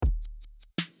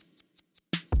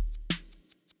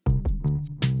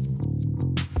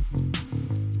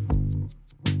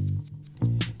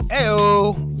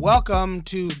Ayo, welcome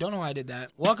to, don't know why I did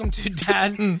that. Welcome to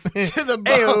Dad to the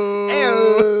Bone.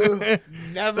 Ayo.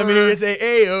 Never. Let me hear you say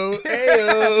ayo,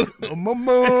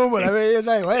 ayo. Whatever you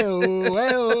say, ayo,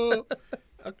 ayo.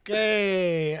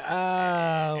 Okay.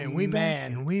 And we man.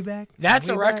 back, and we back. That's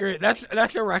and a we record.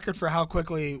 That's a record for how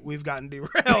quickly we've gotten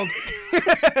derailed.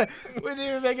 We didn't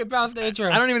even make it past the intro.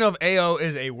 I don't even know if ayo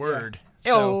is a word.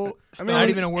 So I not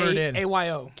even a word in.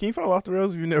 AYO. Can you fall off the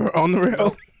rails if you're never on the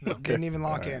rails? No, didn't even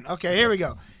lock in. Okay, here we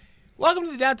go. Welcome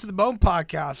to the Dad to the Bone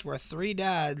podcast, where three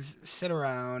dads sit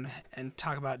around and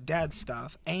talk about dad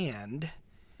stuff and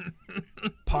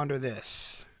ponder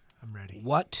this. I'm ready.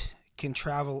 What can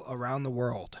travel around the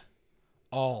world,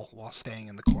 all while staying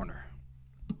in the corner?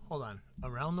 Hold on.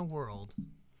 Around the world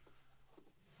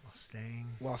while staying.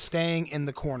 While staying in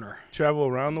the corner. Travel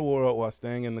around the world while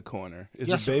staying in the corner. Is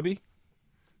Yes, it sir. baby?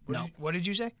 No. What did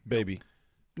you say? Baby.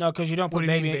 No, because you don't put What do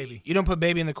you baby, mean, baby? You don't put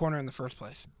baby in the corner in the first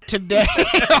place. Today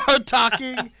we're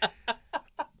talking.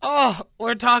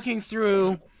 We're talking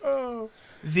through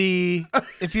the.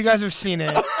 If you guys have seen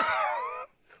it.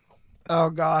 Oh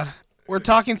God, we're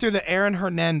talking through the Aaron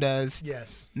Hernandez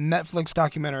Yes. Netflix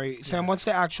documentary. Sam, Yes. what's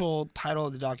the actual title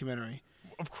of the documentary?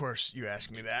 Of course you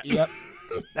asked me that. Yep.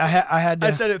 I had to. I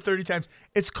said it 30 times.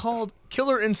 It's called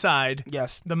Killer Inside,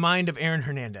 Yes. The Mind of Aaron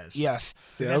Hernandez. Yes.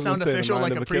 See, Does I was that gonna sound say the official,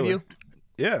 mind like of a killer. preview?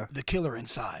 Yeah. The killer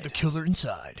inside. The Killer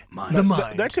Inside. Mind. The That-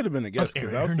 Mind. That could have been a guess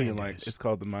because I Aaron was thinking Hernandez. it's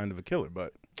called The Mind of a Killer,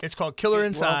 but It's called Killer Well-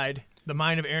 Inside, The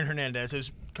Mind of Aaron Hernandez. It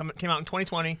came out in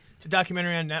 2020. It's a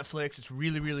documentary on Netflix. It's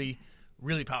really, really,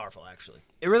 really powerful, actually.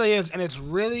 It really is, and it's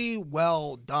really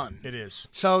well done. It is.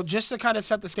 So just to kind of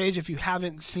set the stage, if you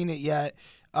haven't seen it yet,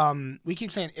 we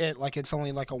keep saying it like it's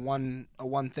only like a one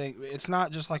thing. It's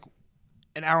not just like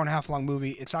an hour and a half long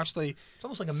movie. It's actually It's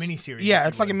almost like a miniseries. yeah, if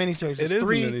it's you like a would. miniseries. it It's is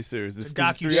three a miniseries. It's a 'cause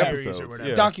it's three docuseries or episodes. whatever.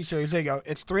 Yeah. docuseries. There you go.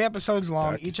 It's 3 episodes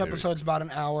long. Each Docuseries. episode's about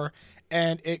an hour,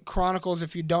 and it chronicles.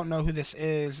 If you don't know who this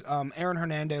is, Aaron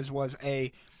Hernandez was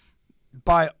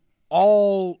by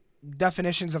all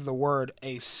definitions of the word,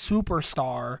 a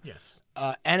superstar, Yes.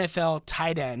 NFL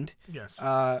tight end. Yes.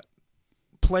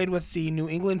 Played with the New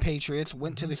England Patriots,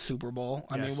 went to the Super Bowl.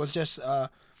 I mean, Yes. was just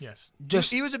yes.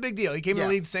 just- he was a big deal. He came in Yeah. the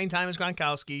league the same time as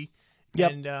Gronkowski.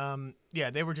 Yep. And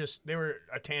they were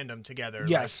a tandem together.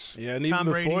 yes. Yeah, and Like, even Tom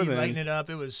Brady before lighting then, it up.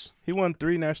 It was he won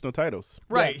 3 national titles.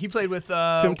 right. Yeah. He played with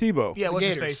Tim Tebow. Yeah, The what's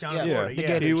his Gators. face down Yeah. in Yeah, Florida. The Yeah.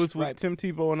 Gators. he was with right. Tim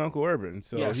Tebow and Uncle Urban,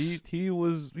 so Yes. he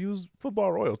was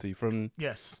football royalty from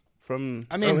Yes. I mean,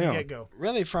 early on. Get go.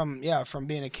 Really from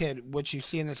being a kid, which you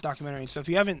see in this documentary. So if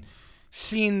you haven't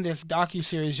seen this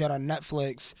docuseries yet on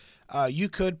Netflix, you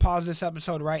could pause this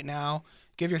episode right now,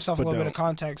 give yourself a But little bit of don't.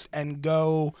 context, and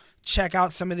go check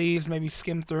out some of these, maybe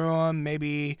skim through them,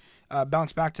 maybe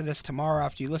bounce back to this tomorrow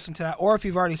after you listen to that. Or if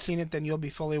you've already seen it, then you'll be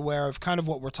fully aware of kind of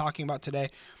what we're talking about today,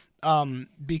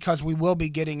 because we will be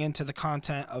getting into the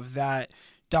content of that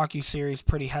docuseries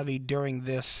pretty heavy during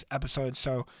this episode.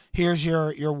 So here's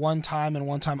your one time and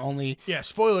one time only. Yeah,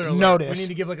 spoiler alert. Notice. We need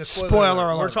to give like a spoiler, Spoiler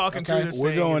alert. We're alert, talking okay? through this We're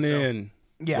thing, going and so- in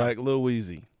Yeah. like Lil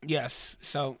Weezy. Yes.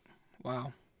 So,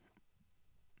 wow.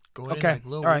 Going in Okay. like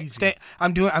Lil All right. Weezy.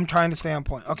 I'm trying to stay on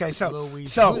point. Okay. Lil So, Weezy.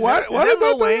 so Who Why is did that that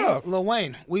Lil throw Wayne? off? Lil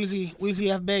Wayne,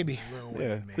 Wheezy F baby. Lil Wayne, Yeah,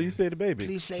 man. please say the baby.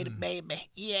 Please say the baby.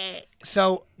 Yeah.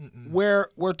 So we're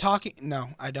talking. No,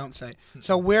 I don't say.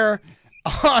 So we're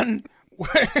on.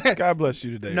 God bless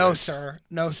you today. No, Rich. sir.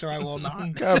 No, sir. I will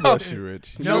not. God So- bless you,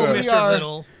 Rich. No, You are- we Mr. are-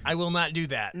 Little, I will not do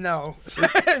that. No,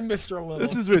 Mr. Little.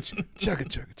 This is Rich. Chugga,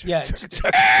 chugga, chugga, Yeah. chugga,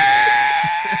 chugga.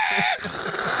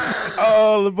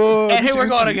 All aboard. And here we're Choo,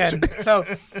 going choo, again. choo.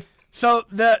 So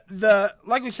the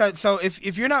like we said. So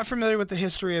if you're not familiar with the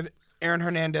history of Aaron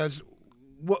Hernandez,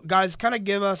 guys, kind of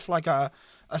give us like a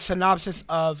synopsis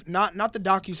of not the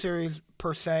docuseries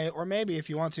per se, or maybe if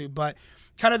you want to, but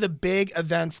kind of the big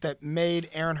events that made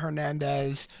Aaron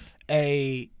Hernandez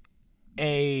a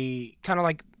kind of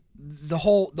like the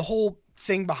whole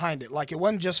thing behind it. Like, it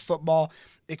wasn't just football.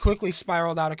 It quickly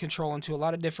spiraled out of control into a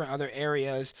lot of different other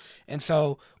areas. And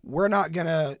so we're not going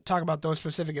to talk about those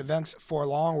specific events for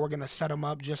long. We're going to set them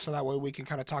up just so that way we can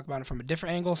kind of talk about it from a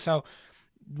different angle. So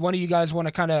one of you guys want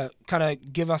to kind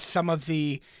of give us some of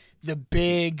the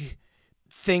big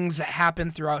things that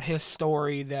happened throughout his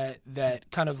story that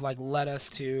kind of like led us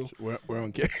to We're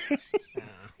on camera.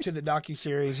 the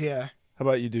docuseries. Yeah. How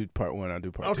about you do part 1? I'll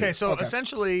do part 2. Okay, so Okay.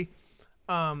 essentially,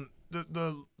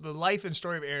 the life and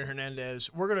story of Aaron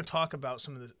Hernandez, we're going to talk about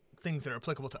some of the things that are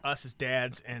applicable to us as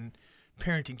dads and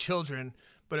parenting children.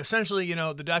 But essentially, you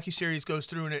know, the docuseries goes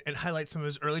through and it highlights some of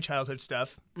his early childhood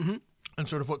stuff and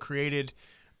sort of what created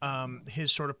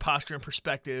his sort of posture and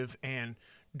perspective and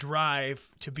drive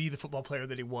to be the football player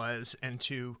that he was and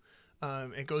to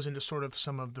It goes into sort of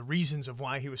some of the reasons of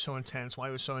why he was so intense, why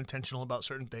he was so intentional about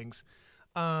certain things.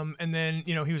 And then,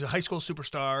 he was a high school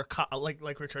superstar,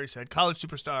 like Rich already said, college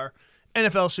superstar,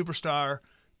 NFL superstar.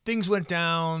 Things went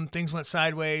down, things went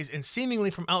sideways, and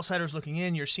seemingly from outsiders looking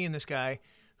in, you're seeing this guy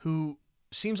who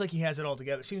seems like he has it all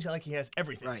together. Seems like he has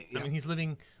everything. Right, yeah. I mean, he's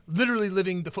literally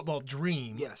living the football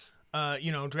dream. Yes.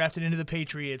 Drafted into the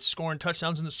Patriots, scoring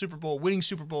touchdowns in the Super Bowl, winning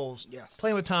Super Bowls, Yes.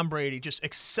 playing with Tom Brady, just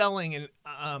excelling and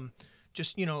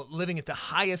living at the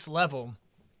highest level.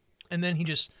 And then he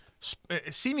just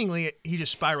seemingly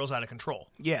spirals out of control.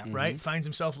 Yeah. Right? Finds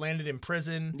himself landed in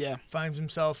prison. Yeah. Finds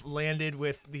himself landed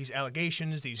with these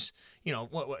allegations, these,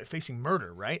 facing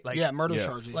murder, right? Like, Murder Yes.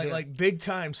 charges. like big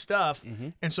time stuff.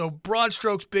 And so broad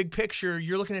strokes, big picture,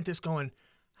 you're looking at this going,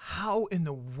 how in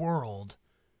the world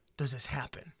does this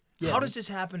happen? Yeah. How does this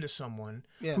happen to someone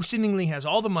Yeah. who seemingly has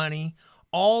all the money,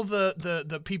 all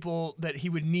the people that he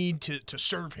would need to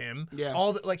serve him, Yeah.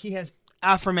 all the, like he has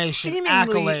affirmation, seemingly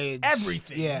accolades,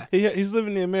 everything. Yeah. He's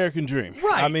living the American dream.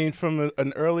 Right. I mean, from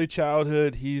an early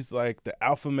childhood, he's like the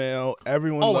alpha male.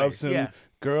 Everyone Always, loves him. yeah.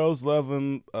 Girls love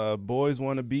him. Boys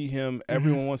want to be him.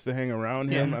 Everyone wants to hang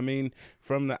around him. Yeah. I mean,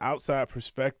 from the outside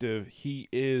perspective, he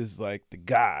is like the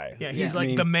guy. Yeah, he's I like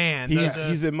mean, the man.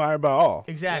 He's admired by all.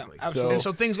 Exactly. Yeah, absolutely. And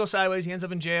so things go sideways. He ends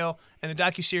up in jail, and the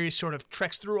docuseries sort of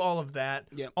treks through all of that,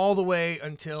 Yep. all the way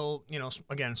until,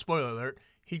 again, spoiler alert,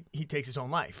 he takes his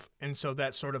own life. And so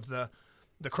that's sort of the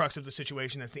crux of the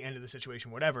situation. That's the end of the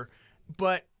situation, whatever.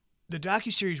 But the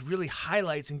docuseries really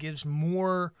highlights and gives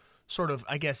more sort of,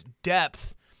 I guess,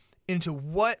 depth into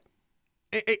what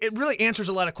it really answers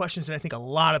a lot of questions that I think a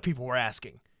lot of people were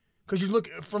asking. Because you look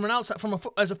from an outside,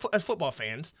 as football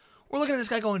fans, we're looking at this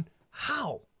guy going,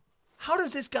 how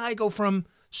does this guy go from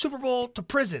Super Bowl to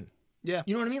prison? Yeah.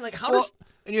 You know what I mean? Like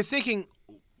And you're thinking,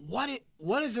 what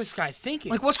is this guy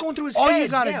thinking? what's going through his All head? you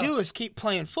got to Yeah. do is keep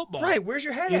playing football. Right, where's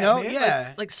your head You at, know? man?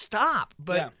 Yeah. Like stop.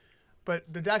 But Yeah.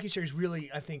 but the docuseries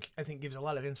really I think gives a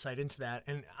lot of insight into that.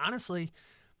 And honestly,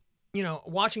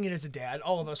 watching it as a dad,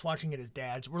 all of us watching it as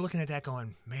dads, we're looking at that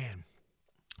going, man,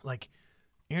 like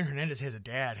Aaron Hernandez has a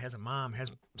dad, has a mom, has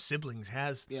siblings,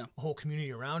 has Yeah. a whole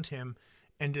community around him.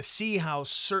 And to see how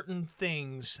certain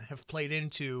things have played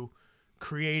into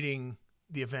creating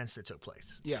the events that took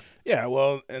place. Yeah. Yeah,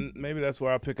 well, and maybe that's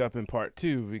where I'll pick up in part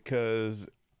 2, because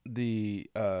the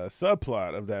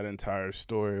subplot of that entire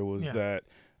story was Yeah. that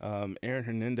Aaron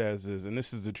Hernandez is, and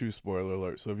this is the true spoiler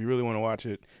alert, so if you really want to watch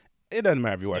it, it doesn't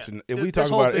matter if you watch it. If we This talk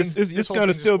whole about it, thing- it's this whole going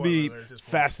to thing's a still spoiler be alert at this point.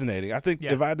 fascinating. I think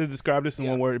Yeah. if I had to describe this in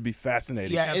Yeah. one word, it'd be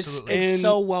fascinating. Yeah, Absolutely. it's And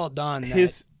so well done. That,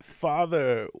 His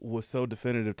father was so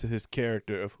definitive to his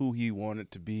character of who he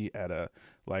wanted to be at a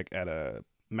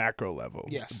macro level.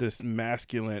 Yes. This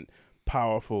masculine,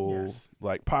 powerful, Yes.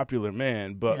 popular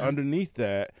man. But Yeah. underneath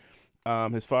that,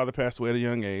 his father passed away at a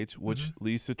young age, which Mm-hmm.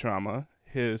 leads to trauma.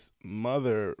 His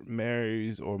mother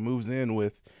marries or moves in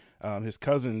with his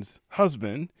cousin's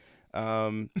husband.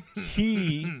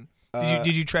 He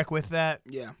Did you trek with that?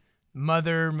 yeah.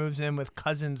 Mother moves in with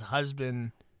cousin's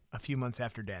husband a few months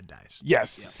after dad dies.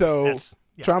 yes, so That's-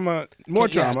 yeah. trauma, more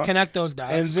Yeah, trauma, connect those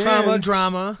dots. and then Trauma,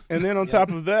 drama. And then on top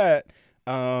of that,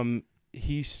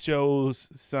 he shows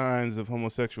signs of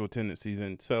homosexual tendencies.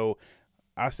 And so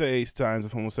I say signs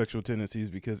of homosexual tendencies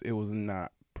because it was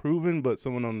not proven, but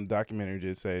someone on the documentary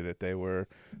did say that they were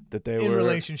In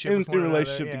relationship with one in another,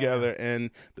 relationship yeah. together. And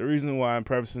the reason why I'm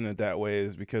prefacing it that way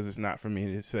is because it's not for me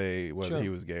to say whether Sure. he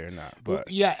was gay or not. Well,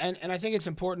 But yeah, and I think it's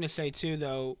important to say too,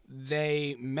 though,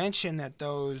 they mention that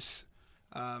those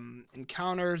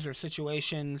encounters or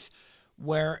situations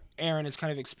where Aaron is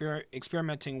kind of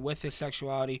experimenting with his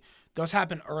sexuality, those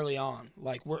happen early on.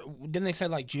 Like, didn't they say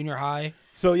like junior high?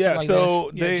 So yeah, like so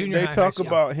this. Yeah, they junior high, high talk school.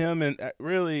 about him, and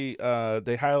really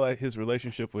they highlight his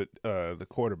relationship with the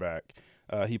quarterback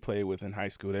he played with in high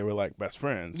school. They were like best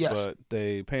friends, Yes. but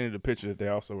they painted a picture that they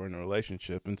also were in a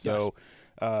relationship. And so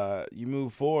you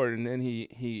move forward, and then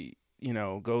he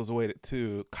goes away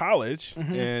to college,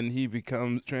 Mm-hmm. and he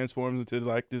transforms into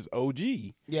like this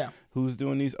OG Yeah. who's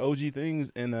doing these OG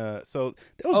things. And so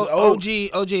there was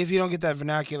OG, if you don't get that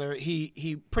vernacular,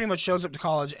 he pretty much shows up to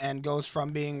college and goes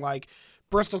from being like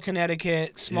Bristol,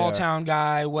 Connecticut, small Yeah. town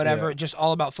guy, whatever, Yeah. just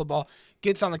all about football,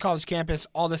 gets on the college campus,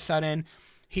 all of a sudden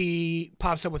he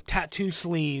pops up with tattoo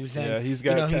sleeves and Yeah, he's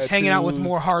got he's hanging out with tattoos.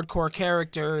 more hardcore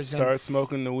characters. Start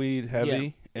smoking the weed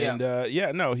heavy. Yeah.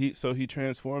 And he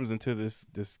transforms into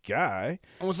this guy.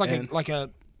 Almost like and-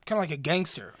 kind of like a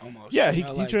gangster almost. Yeah, you he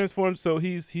know, like transforms. So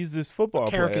he's this football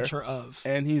caricature player, of.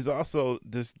 and he's also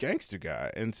this gangster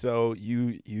guy. And so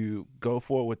you go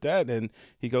forward with that, and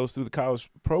he goes through the college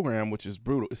program, which is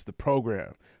brutal. It's the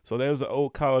program. So there was an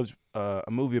old college a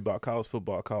movie about college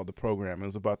football called The Program. It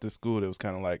was about this school that was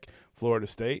kind of like Florida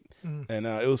State, and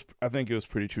I think it was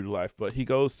pretty true to life. But he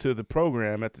goes to the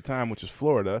program at the time, which is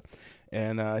Florida,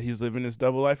 and he's living this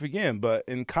double life again. But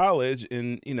in college,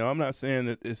 and I'm not saying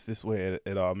that it's this way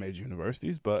at all major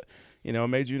universities, but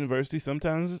major universities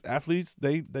sometimes athletes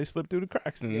they slip through the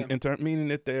cracks, and meaning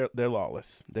that they're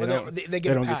lawless. They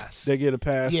get a pass. They get a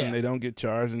pass, and they don't get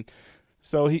charged. And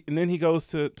so then he goes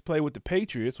to play with the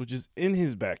Patriots, which is in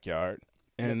his backyard,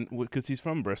 and because he's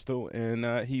from Bristol,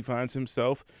 and he finds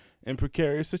himself in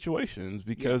precarious situations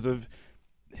because of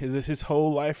his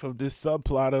whole life of this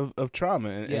subplot of trauma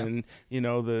and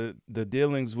the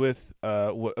dealings with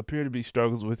what appear to be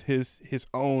struggles with his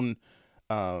own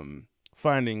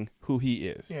finding who he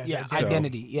is.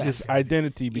 Identity. His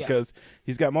identity, because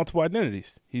he's got multiple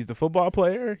identities. He's the football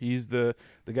player. He's the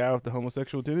guy with the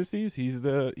homosexual tendencies. He's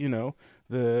the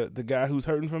the guy who's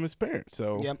hurting from his parents.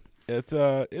 So it's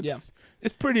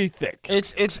pretty thick.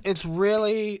 It's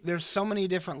really, there's so many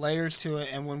different layers to it,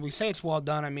 and when we say it's well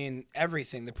done, I mean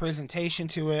everything. The presentation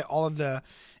to it, all of the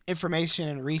information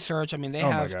and research. I mean, they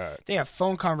have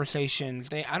phone conversations.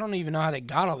 I don't even know how they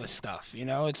got all this stuff.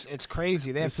 It's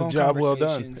crazy. They have phone job well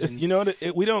conversations. done.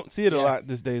 It's we don't see it a lot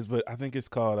these days, but I think it's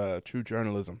called true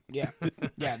journalism. Yeah,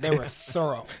 they were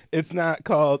thorough. It's not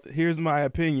called here's my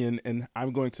opinion and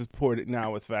I'm going to support it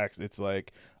now with facts. It's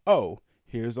like, oh,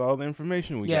 here's all the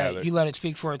information we gathered. Yeah, you let it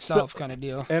speak for itself, kind of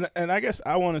deal. And I guess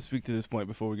I want to speak to this point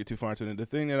before we get too far into it. The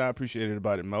thing that I appreciated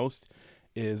about it most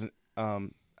is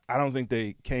I don't think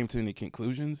they came to any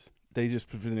conclusions. They just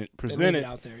presented it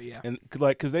out there, and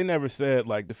because they never said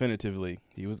definitively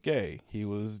he was gay, he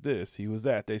was this, he was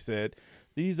that. They said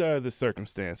these are the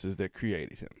circumstances that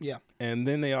created him. Yeah, and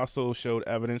then they also showed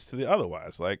evidence to the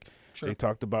otherwise. They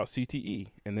talked about CTE,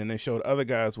 and then they showed other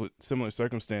guys with similar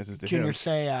circumstances to Junior him.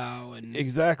 Seau and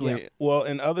Exactly. Yeah. Well,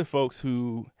 and other folks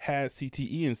who had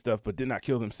CTE and stuff, but did not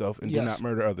kill themselves and did not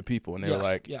murder other people, and they were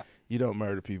like, you don't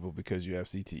murder people because you have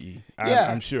CTE.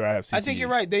 I'm sure I have CTE. I think you're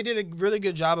right. They did a really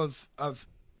good job of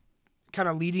kind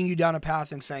of leading you down a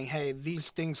path and saying, hey,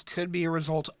 these things could be a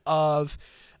result of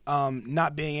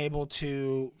not being able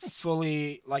to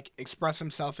fully express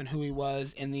himself and who he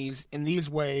was in these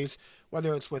ways,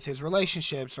 whether it's with his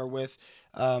relationships or with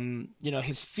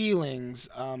his feelings,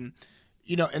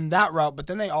 in that route. But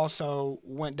then they also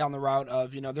went down the route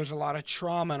of there's a lot of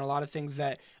trauma and a lot of things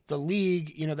that the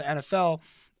league, the NFL,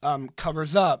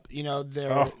 covers up.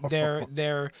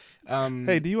 Their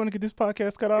hey, do you want to get this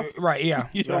podcast cut off? Right. Yeah.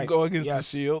 You don't go against the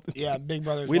Shield. Yeah. Big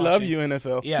Brother's we watching. love you,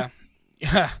 NFL. Yeah.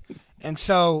 Yeah. And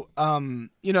so, and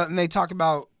they talk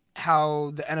about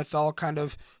how the NFL kind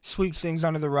of sweeps things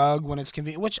under the rug when it's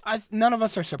convenient, which none of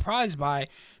us are surprised by,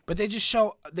 but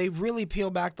they really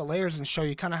peel back the layers and show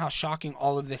you kind of how shocking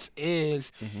all of this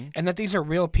is, and that these are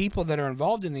real people that are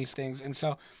involved in these things. And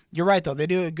so you're right, though. They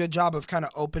do a good job of kind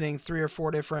of opening 3 or 4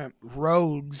 different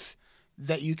roads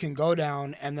that you can go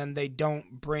down, and then they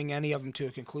don't bring any of them to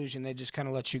a conclusion. They just kind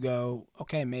of let you go,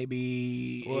 okay,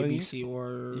 maybe ABC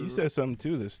or... You said something,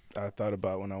 too, that I thought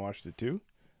about when I watched it, too.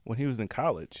 When he was in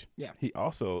college, he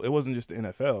also, it wasn't just the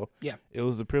NFL. Yeah. It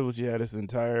was a privilege he had his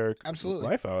entire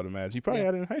life, I would imagine. He probably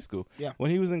had it in high school. Yeah. When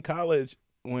he was in college,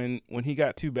 when he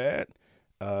got too bad,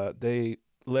 they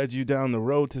led you down the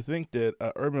road to think that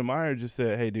Urban Meyer just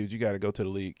said, hey, dude, you got to go to the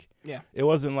league. Yeah. It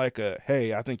wasn't like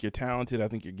hey, I think you're talented, I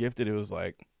think you're gifted. It was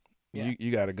like,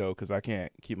 you got to go because I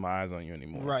can't keep my eyes on you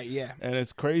anymore. Right, yeah. And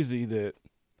it's crazy that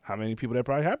how many people that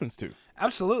probably happens to.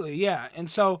 Absolutely, yeah. And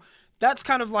so that's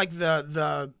kind of like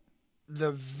the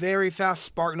very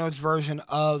fast SparkNotes version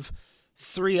of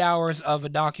 3 hours of a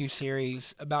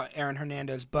docuseries about Aaron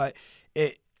Hernandez. But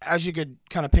it, as you could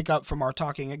kind of pick up from our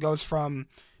talking, it goes from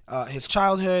his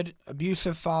childhood,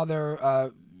 abusive father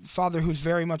who's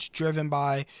very much driven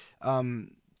by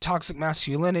toxic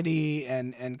masculinity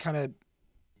and kind of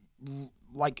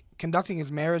conducting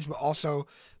his marriage, but also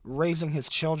raising his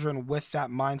children with that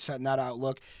mindset and that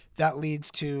outlook. That leads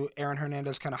to Aaron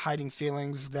Hernandez kind of hiding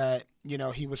feelings that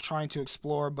he was trying to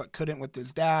explore but couldn't with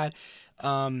his dad,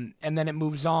 and then it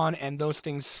moves on, and those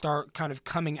things start kind of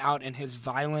coming out in his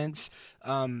violence.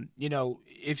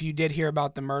 If you did hear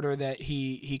about the murder that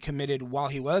he committed while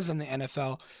he was in the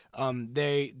NFL,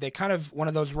 they kind of, one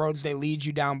of those roads they lead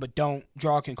you down but don't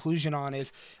draw a conclusion on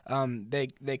is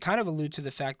they kind of allude to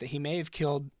the fact that he may have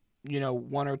killed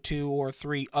 1 or 2 or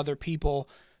 3 other people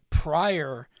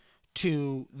prior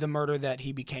to the murder that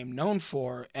he became known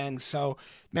for. And so,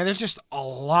 man, there's just a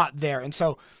lot there. And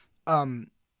so,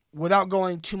 without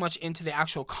going too much into the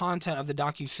actual content of the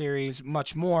docuseries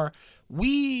much more,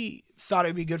 we thought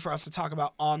it'd be good for us to talk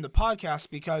about on the podcast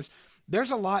because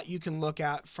there's a lot you can look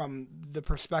at from the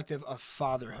perspective of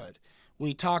fatherhood.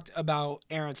 We talked about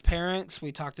Aaron's parents.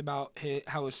 We talked about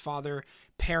how his father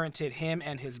parented him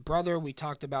and his brother. We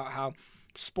talked about how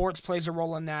sports plays a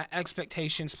role in that.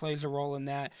 Expectations plays a role in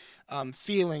that.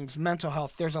 Feelings, mental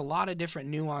health. There's a lot of different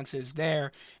nuances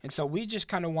there. And so we just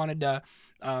kind of wanted to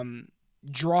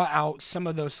draw out some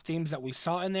of those themes that we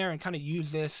saw in there and kind of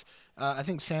use this, I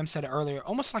think Sam said it earlier,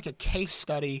 almost like a case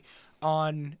study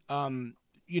on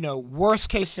worst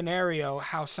case scenario,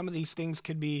 how some of these things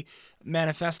could be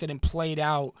manifested and played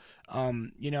out,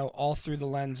 all through the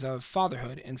lens of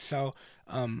fatherhood. And so,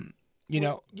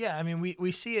 yeah, I mean,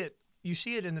 we see it. You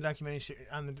see it in the documentary,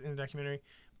 in the documentary,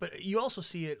 but you also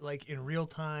see it like in real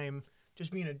time.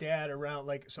 Just being a dad around,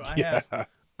 like, so I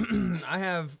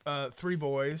have 3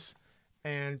 boys,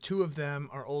 and 2 of them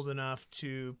are old enough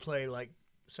to play like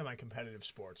semi-competitive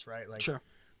sports, right? Like, sure.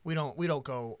 We don't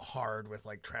go hard with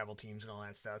like travel teams and all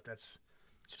that stuff. That's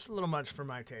just a little much for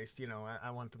my taste. I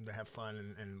want them to have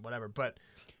fun and whatever. But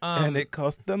and it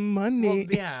costs them money.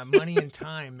 Well, yeah, money and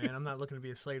time, man. I'm not looking to be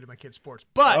a slave to my kids' sports.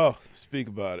 But speak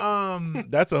about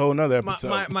it. That's a whole nother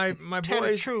episode.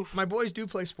 My boys do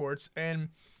play sports, and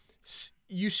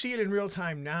you see it in real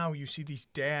time now. You see these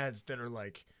dads that are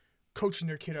like coaching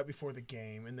their kid up before the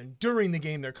game, and then during the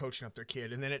game they're coaching up their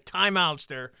kid, and then at timeouts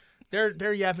they're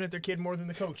yapping at their kid more than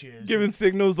the coach is. Giving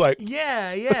signals like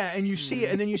yeah, and you see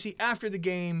it, and then you see after the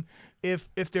game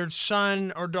if their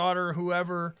son or daughter or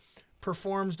whoever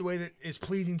performs the way that is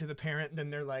pleasing to the parent, then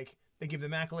they're like, they give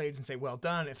them accolades and say well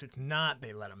done. If it's not,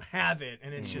 they let them have it,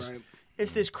 and it's just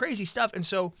it's this crazy stuff. And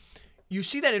so you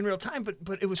see that in real time,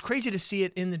 but it was crazy to see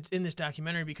it in this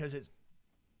documentary because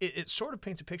it sort of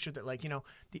paints a picture that, like,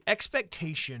 the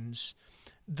expectations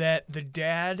that the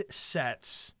dad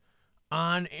sets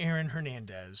on Aaron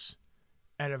Hernandez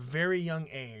at a very young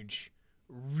age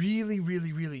really,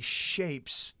 really, really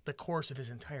shapes the course of his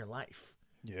entire life.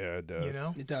 Yeah, it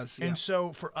does. It does. Yeah. And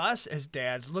so for us as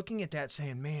dads, looking at that,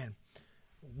 saying, man,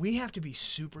 we have to be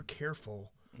super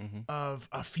careful of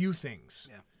a few things.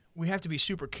 Yeah. We have to be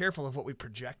super careful of what we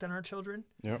project on our children.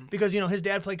 Yep. Because, his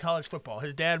dad played college football.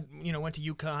 His dad, went to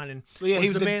UConn and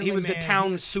he was the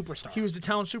town superstar. He was the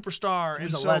town superstar. He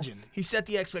was a legend. He set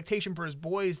the expectation for his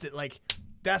boys that, like,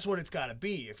 that's what it's got to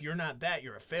be. If you're not that,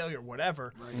 you're a failure,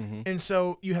 whatever. Right. Mm-hmm. And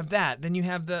so you have that. Then you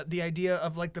have the idea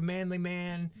of, like, the manly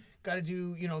man got to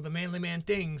do, the manly man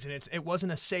things. And it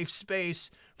wasn't a safe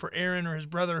space for Aaron or his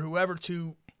brother, whoever,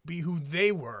 to be who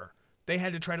they were. They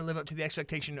had to try to live up to the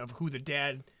expectation of who the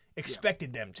dad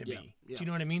expected them to be. Yeah. Do you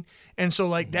know what I mean? And so,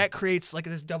 like, that creates, like,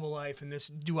 this double life and this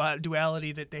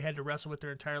duality that they had to wrestle with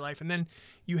their entire life. And then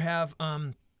you have,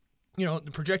 the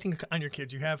projecting on your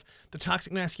kids. You have the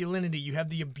toxic masculinity. You have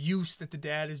the abuse that the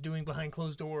dad is doing behind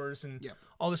closed doors and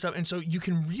all this stuff. And so you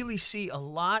can really see a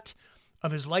lot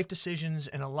of his life decisions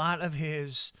and a lot of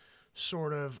his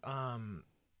sort of,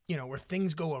 where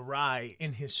things go awry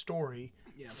in his story,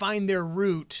 find their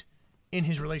root in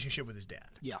his relationship with his dad.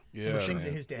 Yeah, the things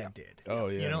that his dad did. Oh,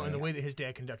 yeah. And the way that his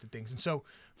dad conducted things. And so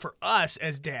for us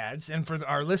as dads, and for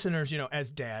our listeners, as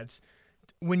dads,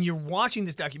 when you're watching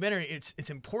this documentary, it's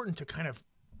important to kind of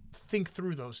think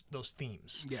through those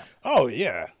themes. Yeah. Oh,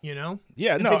 yeah.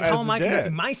 Yeah, and no, think, how as am a I dad,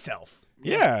 conducting myself?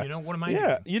 Yeah. What am I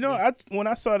doing? Yeah. When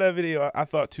I saw that video, I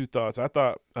thought 2 thoughts. I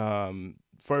thought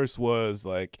first was,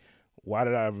 like, why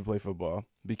did I ever play football?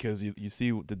 Because you see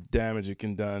the damage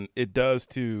it does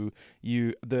to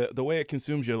you, the way it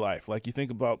consumes your life. Like, you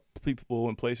think about people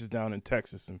in places down in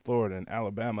Texas and Florida and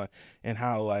Alabama, and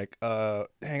how, like, I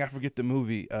forget the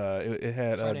movie. It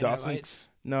had Dawson.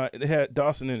 No, it had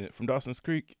Dawson in it from Dawson's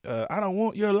Creek. I don't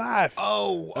want your life.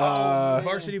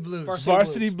 Varsity Blues.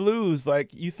 Varsity Blues. Like,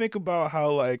 you think about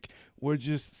how, like, we're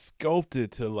just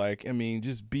sculpted to, like,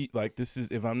 just be like, this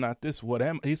is, if I'm not this, what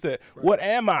am I? He said, what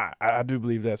am I? I do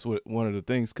believe that's one of the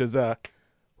things. Because,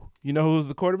 you know who was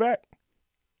the quarterback?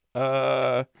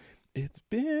 It's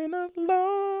been a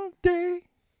long day.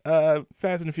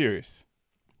 Fast and the Furious.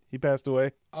 He passed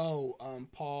away. Paul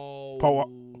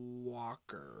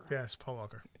Walker. Yes, Paul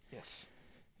Walker. Yes.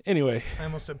 Anyway. I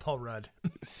almost said Paul Rudd.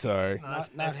 Sorry.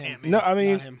 Not him. No, I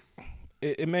mean, not him.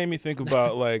 It made me think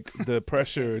about, like, the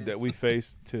pressure that we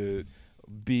face to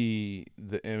be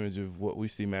the image of what we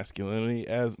see masculinity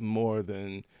as, more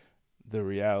than the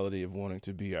reality of wanting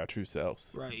to be our true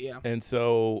selves. Right, yeah. And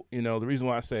so, the reason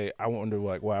why I say I wonder,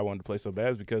 like, why I wanted to play so bad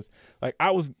is because, like, I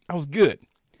was good.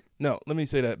 No, let me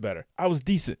say that better. I was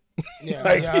decent. Yeah,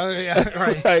 Like-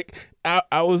 right. Like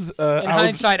I was In I was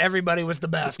hindsight, everybody was the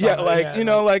best. yeah, on it. like you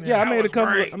know, like yeah, I that made a was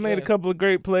couple. great. I made a Yeah. couple of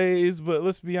great plays, but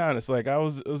let's be honest. Like I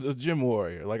was a gym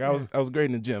warrior. Like I was great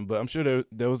in the gym, but I'm sure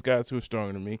there was guys who were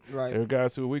stronger than me. Right. There were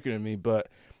guys who were weaker than me. But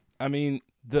I mean,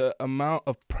 the amount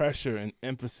of pressure and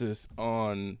emphasis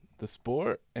on the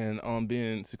sport and on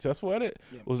being successful at it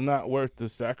was not worth the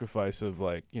sacrifice of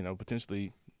like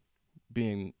potentially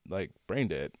being like brain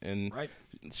dead and Right.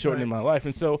 shortening my life.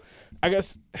 And so I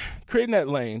guess creating that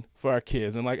lane for our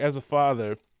kids, and like as a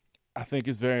father, I think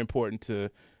it's very important to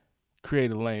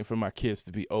create a lane for my kids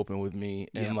to be open with me.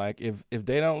 And like if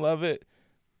they don't love it,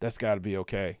 that's got to be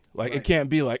okay. Like it can't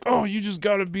be like, oh, you just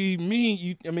got to be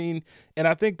me. And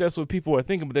I think that's what people are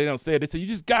thinking, but they don't say it. They say you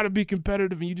just got to be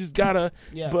competitive and you just got to.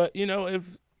 Yeah. But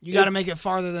if You got to make it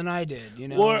farther than I did.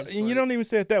 or It's and you like- don't even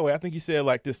say it that way. I think you say it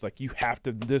like this, like you have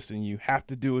to listen, you have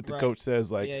to do what the Right. coach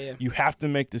says, like Yeah. you have to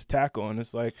make this tackle, and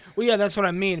it's like, Well, yeah, that's what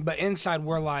I mean. But inside,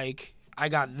 we're like, I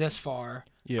got this far.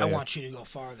 Yeah. I want you to go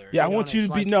farther. yeah, I know, want and you it's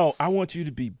to be like- I want you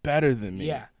to be better than me.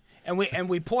 Yeah, and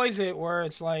we poise it where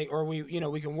it's like, or we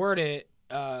can word it.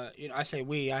 I say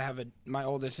we. I have my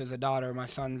oldest is a daughter. My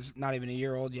son's not even a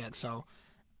year old yet. So,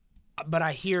 but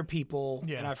I hear people,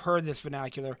 and I've heard this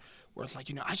vernacular where it's like,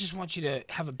 I just want you to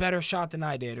have a better shot than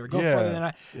I did, or go further than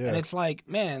I. Yeah. And it's like,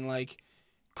 man, like,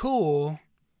 cool,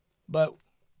 but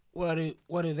what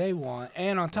do they want?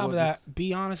 And on top of that,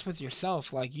 be honest with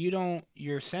yourself. Like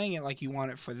you're saying it like you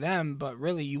want it for them, but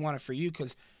really you want it for you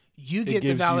because you get the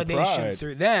gives you validation pride.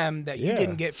 through them that you Yeah.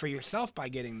 didn't get for yourself by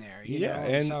getting there. You know?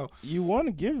 and So you want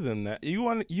to give them that. You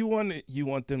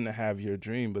want them to have your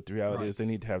dream, but the reality is they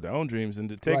need to have their own dreams. And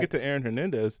to take Right. it to Aaron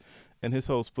Hernandez and his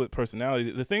whole split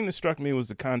personality, the thing that struck me was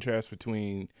the contrast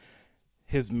between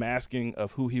his masking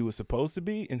of who he was supposed to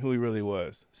be and who he really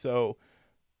was. So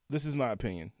this is my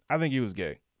opinion. I think he was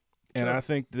gay. And Sure. I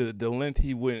think the length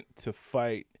he went to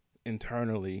fight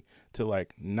internally to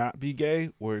like not be gay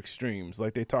were extremes.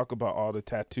 Like they talk about all the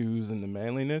tattoos and the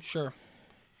manliness. sure.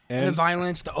 And the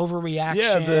violence, the overreaction.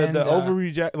 Yeah, the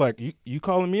overreact. Like you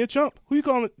calling me a chump? Who you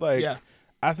calling? Like, Yeah.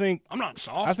 I think I'm not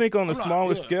soft. I think on a I'm not-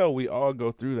 smaller yeah. scale, we all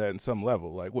go through that in some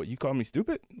level. Like, what you call me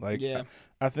stupid? Like, Yeah.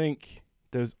 I think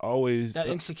there's always That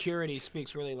insecurity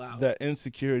speaks really loud. that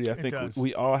insecurity. I It think does.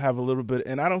 we all have a little bit,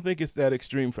 and I don't think it's that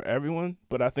extreme for everyone,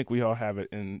 but I think we all have it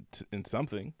in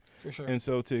something. for sure. And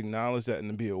so to acknowledge that and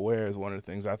to be aware is one of the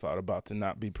things I thought about, to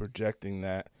not be projecting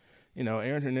that.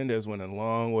 Aaron Hernandez went a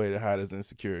long way to hide his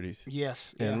insecurities.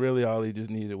 Yes. And yeah. really all he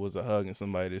just needed was a hug and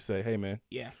somebody to say, hey, man.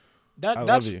 Yeah, I that's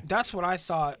love you. that's what I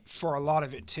thought for a lot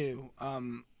of it too.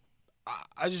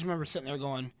 I just remember sitting there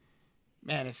going,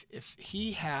 man, if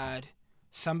he had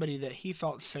somebody that he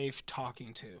felt safe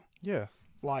talking to, Yeah.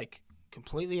 like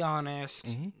completely honest,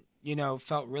 Mm-hmm.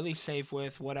 felt really safe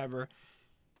with, whatever,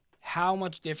 how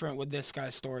much different would this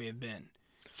guy's story have been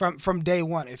from day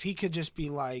one if he could just be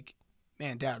like,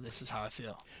 man, Dad, this is how I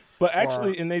feel. But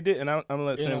actually, and they did, and I'm going to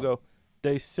let You Sam know. go.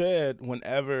 They said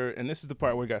whenever, and this is the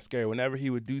part where it got scary, whenever he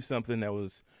would do something that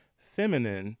was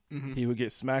feminine, he would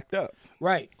get smacked up.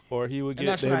 Right. Or he would And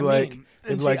get, that's they'd what be I like, mean. they'd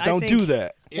And be see, like, I don't think do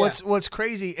that. Yeah. What's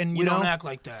crazy, and We don't act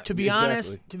like that. To be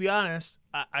Exactly. honest,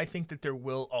 I think that there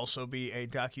will also be a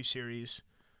docuseries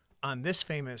on this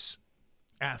famous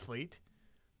athlete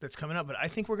that's coming up. But I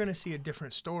think we're going to see a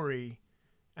different story,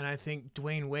 and I think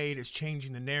Dwayne Wade is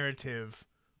changing the narrative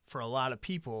for a lot of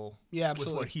people. Yeah, with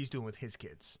absolutely. what he's doing with his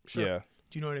kids. Yeah.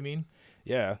 Do you know what I mean?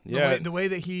 Yeah. The Yeah. way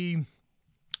that he,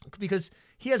 because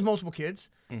he has multiple kids,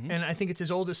 Mm-hmm. and I think it's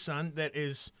his oldest son that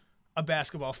is a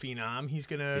basketball phenom. He's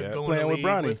gonna Yeah, go playing in the with league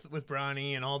Bronny. with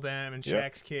Bronny and all them, and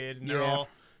Yep. Shaq's kid, and they're Yeah.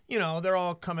 all, they're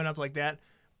all coming up like that.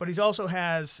 But he's also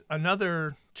has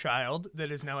another child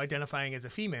that is now identifying as a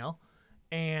female,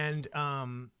 and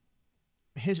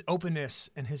his openness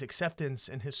and his acceptance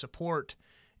and his support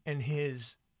and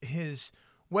his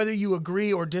whether you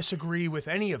agree or disagree with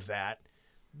any of that,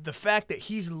 the fact that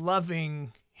he's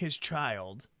loving his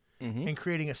child and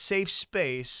creating a safe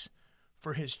space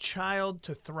for his child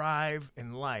to thrive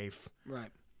in life.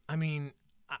 Right. I mean,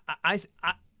 I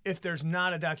if there's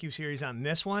not a docuseries on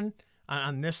this one,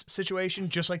 on this situation,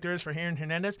 just like there is for Aaron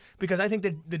Hernandez, because I think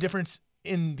that the difference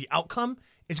in the outcome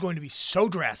is going to be so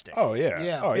drastic. Oh, yeah.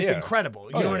 Yeah. Oh, It's yeah. incredible.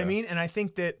 You Oh, know what I yeah. mean? And I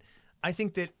think that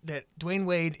Dwayne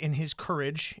Wade, in his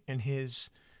courage and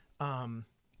his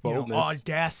Boldness.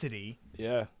 audacity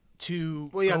Yeah. to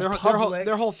Well, yeah, go their public,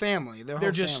 whole family. Their they're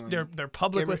whole just family. they're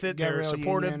public with it. They're Gabrielle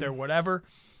supportive. Union. They're whatever.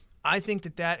 I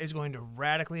think that is going to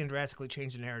radically and drastically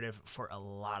change the narrative for a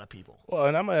lot of people. Well,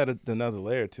 and I'm going to add another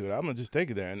layer to it. I'm going to just take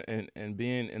it there and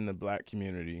being in the black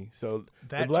community. So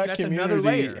the black that's another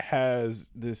community layer.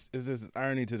 has this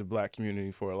irony to the black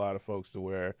community for a lot of folks to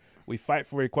where we fight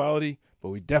for equality, but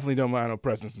we definitely don't mind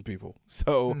oppressing some people.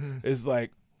 So it's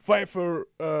like fight for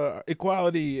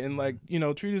equality and like,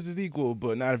 treat us as equal,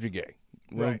 but not if you're gay.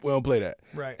 We don't play that.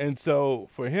 Right. And so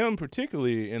for him,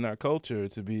 particularly in our culture,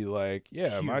 to be like,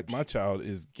 yeah, my child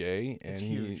is gay and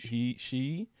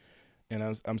she,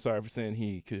 and I'm sorry for saying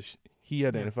he, because he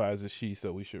identifies as she,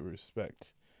 so we should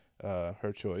respect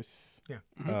her choice.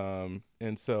 Yeah.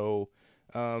 And so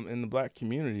in the black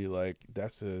community, like,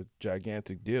 that's a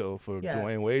gigantic deal for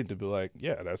Dwayne Wade to be like,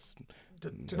 yeah, that's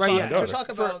to talk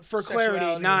about for clarity,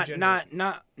 sexuality and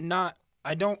not.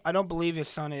 I don't believe his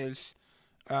son is.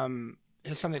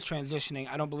 His son that's transitioning.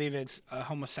 I don't believe it's a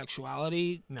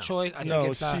homosexuality choice. I think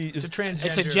it's a transgender.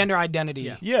 It's a gender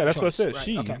identity. Yeah, that's choice. what I said. Right.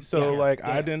 She. Okay. So I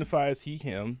identify as he,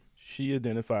 him. She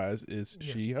identifies as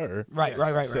she, her. Right.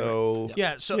 So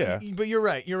but you're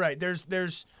right. You're right. There's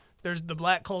the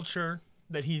black culture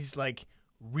that he's like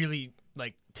really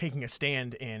like taking a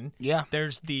stand in. Yeah.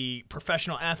 There's the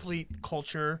professional athlete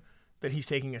culture that he's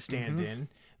taking a stand in.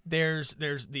 There's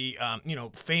the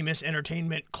famous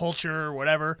entertainment culture or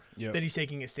whatever that he's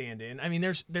taking a stand in. I mean,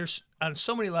 there's on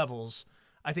so many levels.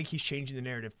 I think he's changing the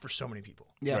narrative for so many people.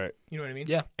 Yeah, right. You know what I mean?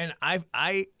 Yeah. And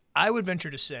I would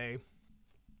venture to say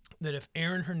that if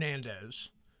Aaron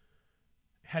Hernandez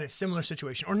had a similar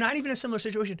situation, or not even a similar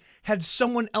situation, had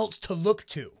someone else to look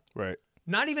to, Right.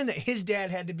 not even that his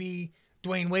dad had to be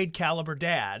Dwayne Wade caliber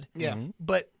dad,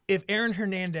 but if Aaron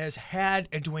Hernandez had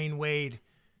a Dwayne Wade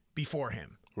before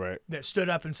him, right, that stood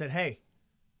up and said, "Hey,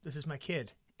 this is my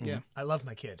kid. Yeah, I love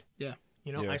my kid. Yeah,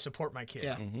 I support my kid.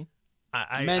 Yeah,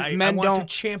 I want to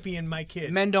champion my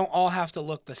kid. Men don't all have to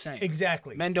look the same.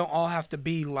 Exactly. Men don't all have to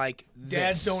be like this.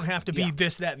 Dads don't have to be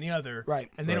this, that, and the other.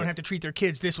 Right. And they don't have to treat their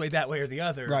kids this way, that way, or the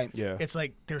other. Right. Yeah. It's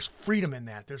like there's freedom in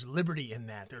that. There's liberty in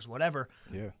that. There's whatever.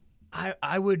 Yeah.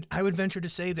 I would venture to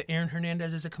say that Aaron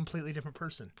Hernandez is a completely different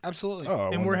person. Absolutely.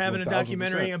 Oh, And we're having a 1000%.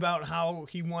 documentary about how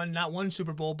he won not one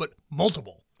Super Bowl but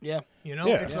multiple. Yeah.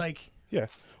 It's like Yeah.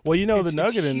 Well, the it's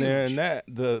nugget in there, huge. and that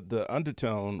the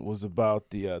undertone was about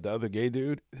the other gay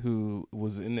dude who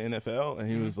was in the NFL, and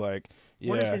he was like, "Yeah."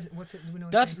 what is what's it? Do we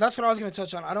know That's what I was going to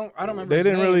touch on. I don't remember. They his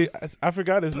didn't name. really. I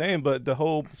forgot his name, but this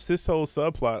whole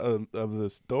subplot of the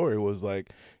story was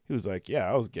like, he was like, "Yeah,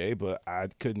 I was gay, but I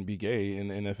couldn't be gay in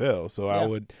the NFL, so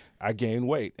I gained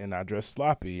weight and I dressed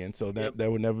sloppy, and so that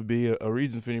there would never be a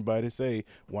reason for anybody to say,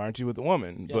 why aren't you with a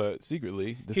woman?" But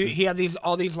secretly, he had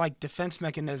all these like defense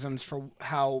mechanisms for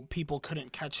how people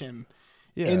couldn't catch him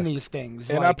in these things.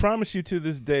 And like, I promise you to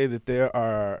this day that there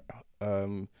are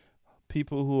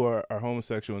people who are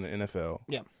homosexual in the NFL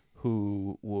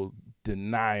who will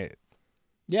deny it.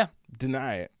 Yeah.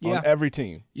 Deny it on every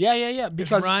team. Yeah.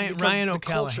 Because Ryan the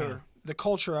O'Callahan. The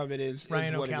culture of it is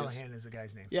Ryan what O'Callahan it is the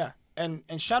guy's name. Yeah. And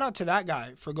shout out to that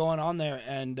guy for going on there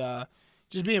and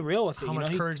just being real with it. How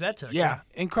much courage that took. Yeah,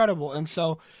 incredible. And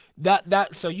so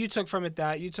so you took from it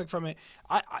that, you took from it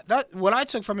what I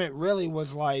took from it really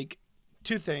was like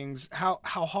two things. How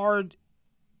hard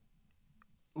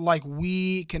like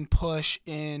we can push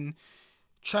in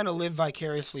trying to live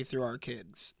vicariously through our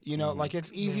kids. Like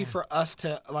it's easy for us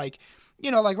to like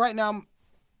right now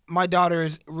my daughter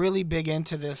is really big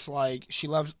into this, like she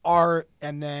loves art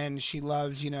and then she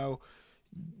loves,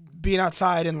 being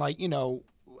outside and like,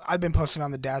 I've been posting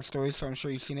on the dad stories, so I'm sure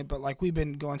you've seen it, but like we've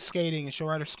been going skating and she'll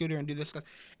ride her scooter and do this stuff.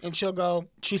 And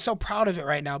she's so proud of it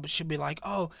right now, but she'll be like,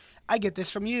 "Oh, I get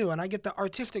this from you and I get the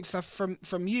artistic stuff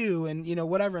from you and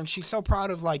whatever." And she's so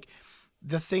proud of like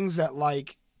the things that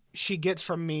like she gets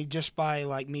from me just by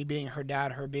like me being her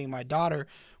dad, her being my daughter,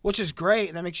 which is great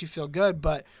and that makes you feel good.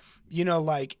 But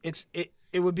like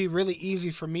it would be really easy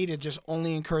for me to just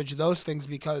only encourage those things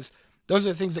because those are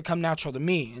the things that come natural to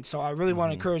me. And so I really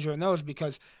want to encourage her in those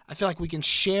because I feel like we can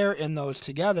share in those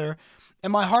together.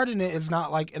 And my heart in it is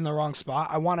not like in the wrong spot.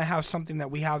 I want to have something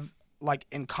that we have like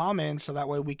in common so that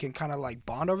way we can kind of like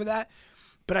bond over that.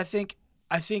 But I think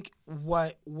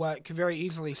what could very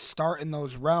easily start in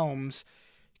those realms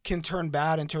can turn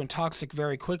bad and turn toxic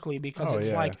very quickly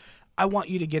because like, I want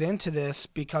you to get into this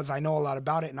because I know a lot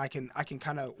about it and I can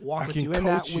kind of walk with you in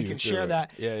that. We can share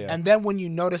that. Yeah. And then when you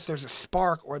notice there's a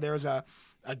spark or there's a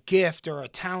gift or a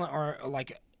talent or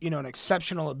like, an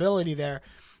exceptional ability there,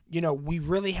 we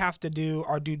really have to do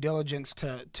our due diligence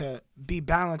to be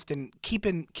balanced and keep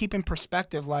in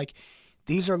perspective. Like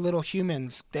these are little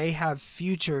humans. They have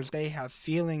futures. They have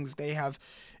feelings. They have,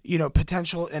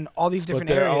 potential in all these different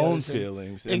their areas. own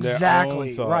feelings and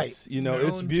exactly, their own thoughts. right.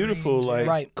 It's own beautiful. dreams. Like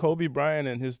Right. Kobe Bryant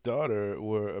and his daughter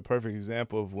were a perfect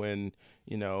example of when,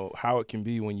 how it can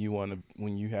be when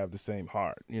you have the same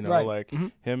heart. Right. Like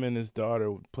him and his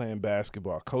daughter playing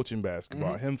basketball, coaching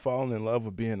basketball, him falling in love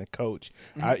with being a coach.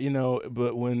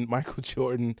 But when Michael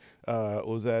Jordan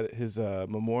was at his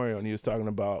memorial and he was talking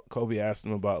about, Kobe asked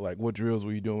him about like, what drills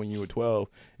were you doing when you were 12?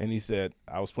 And he said,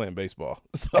 I was playing baseball.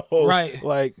 So Right.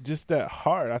 like just that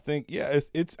heart, I think,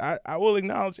 I will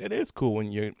acknowledge it is cool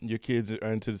when your kids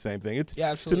are into the same thing.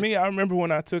 Yeah, To me, I remember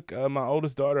when I took my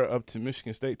oldest daughter up to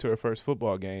Michigan State to her first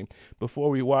football game. Before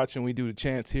we watch and we do the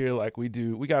chants here, like we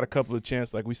got a couple of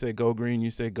chants, like we say go green,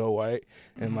 you say go white,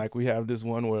 and like we have this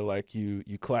one where like you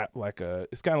clap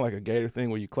it's kind of like a gator thing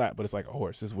where you clap, but it's like a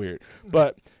horse. It's weird,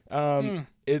 but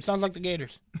it Sounds like the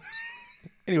Gators.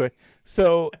 anyway.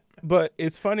 So, but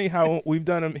it's funny how we've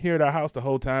done them here at our house the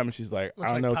whole time, and she's like,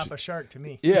 Looks I don't like know. Papa Shark to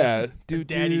me. Yeah,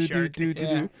 Daddy Shark.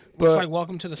 Yeah. Looks But like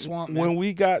Welcome to the Swamp, man. when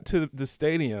we got to the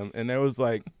stadium and there was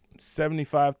like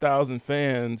 75,000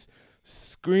 fans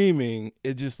screaming,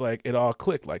 it just like it all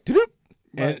clicked like, and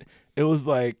Right. it was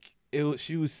like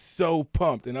she was so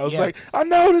pumped, and I was Yeah. like, I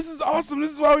know this is awesome.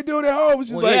 This is why we do it at home.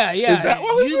 She's Well, like, yeah. Is that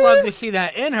what we you do? love to see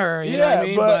that in her, you know what I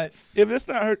mean? but if it's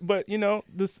not her, but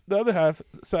the other half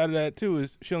side of that too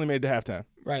is she only made it to halftime.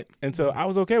 right. And so I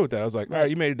was okay with that. I was like, all right,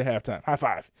 you made it to halftime. High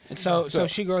five. And so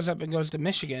she grows up and goes to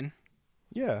Michigan.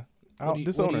 Yeah. What I'll do you-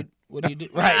 disown her. What do you do?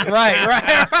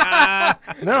 right.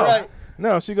 No. Right.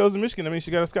 No, she goes to Michigan. I mean,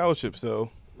 she got a scholarship, so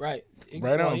Right.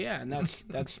 Right well, on. yeah, and that's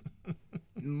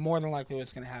more than likely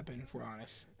what's going to happen, if we're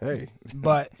honest. hey.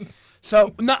 But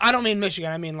so no, I don't mean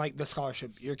Michigan. I mean like the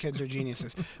scholarship. Your kids are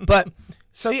geniuses. But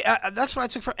so yeah, that's what I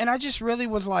took from, and I just really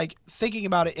was like thinking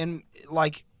about it in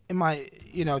my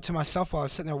to myself while I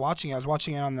was sitting there watching. I was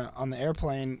watching it on the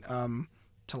airplane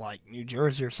to like New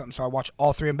Jersey or something. So I watched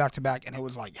all three of them back to back, and it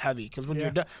was like heavy because when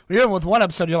you're done with one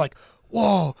episode, you're like,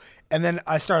 whoa. And then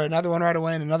I started another one right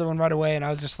away and another one right away, and I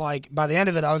was just like, by the end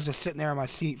of it, I was just sitting there in my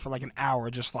seat for like an hour,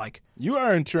 just like. You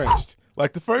are entrenched.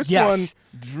 Like the first Yes. one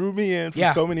drew me in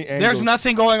from so many angles. There's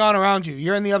nothing going on around you.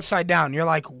 You're in the upside down. You're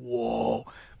like, whoa.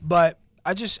 But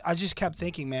I just kept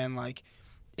thinking, man, like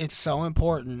it's so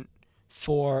important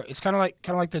for it's kind of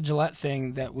like the Gillette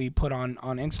thing that we put on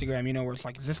Instagram, where it's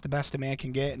like, is this the best a man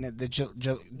can get? And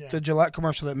the Gillette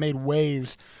commercial that made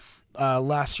waves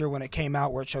last year when it came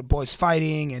out, where it showed boys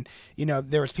fighting, and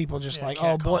there was people just like,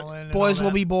 oh, boys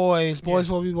will be boys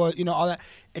will be boys, all that.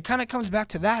 It kind of comes back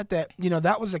to that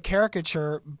that was a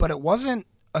caricature, but it wasn't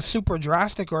a super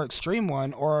drastic or extreme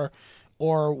one, or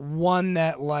one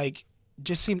that like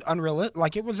just seemed unrealistic.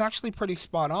 Like it was actually pretty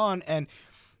spot on, and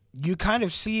you kind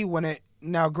of see when it.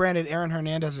 Now, granted, Aaron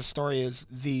Hernandez's story is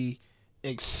the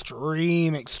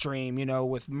extreme,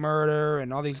 with murder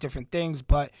and all these different things,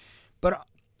 but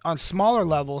on smaller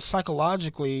levels,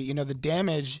 psychologically, the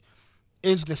damage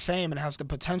is the same and has the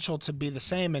potential to be the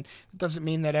same. And it doesn't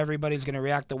mean that everybody's going to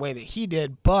react the way that he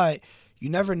did, but you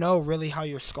never know really how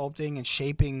you're sculpting and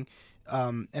shaping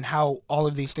and how all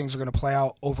of these things are going to play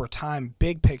out over time,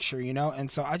 big picture,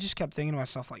 And so I just kept thinking to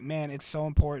myself, like, man, it's so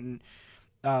important.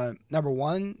 Number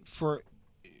one,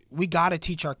 we got to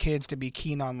teach our kids to be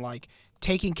keen on like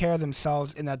taking care of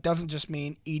themselves, and that doesn't just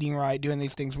mean eating right, doing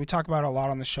these things. We talk about it a lot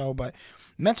on the show, but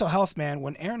mental health, man.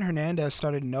 When Aaron Hernandez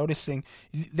started noticing,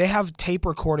 they have tape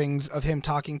recordings of him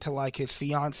talking to like his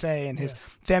fiance and his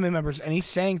family members, and he's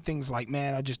saying things like,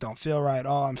 man, I just don't feel right.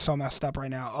 Oh, I'm so messed up right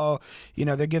now. Oh,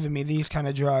 they're giving me these kind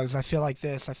of drugs. I feel like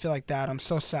this. I feel like that. I'm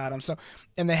so sad.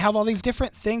 And they have all these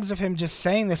different things of him just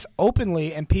saying this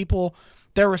openly, and people,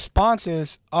 their response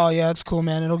is, oh yeah, it's cool,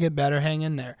 man. It'll get better. Hang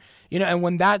in there. And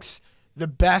when that's the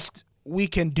best we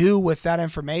can do with that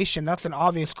information, that's an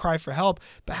obvious cry for help.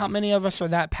 But how many of us are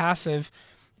that passive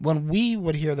when we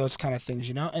would hear those kind of things,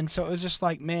 And so it was just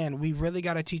like, man, we really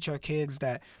got to teach our kids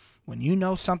that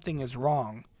when something is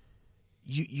wrong,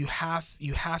 you have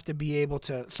to be able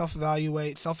to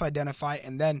self-evaluate, self-identify,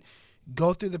 and then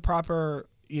go through the proper,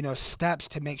 steps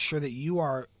to make sure that you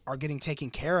are getting taken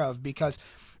care of. Because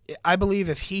I believe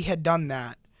if he had done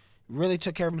that, really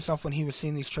took care of himself when he was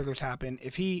seeing these triggers happen,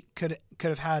 if he could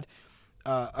have had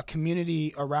a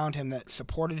community around him that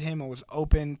supported him and was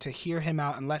open to hear him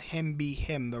out and let him be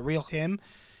him, the real him,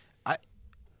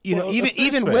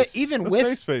 even with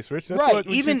safe space, Rich. That's right, what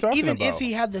you're talking even about. if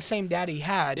he had the same dad he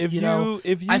had, if you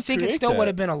I think it create still that, would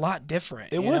have been a lot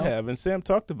different. It would have, and Sam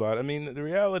talked about it. I mean, the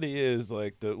reality is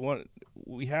like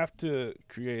we have to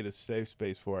create a safe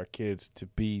space for our kids to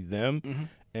be them,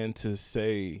 and to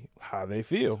say how they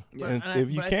feel. And But if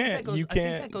you but I think can't, that goes- you I think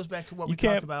can't. that goes back to what You we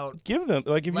can't talked about. give them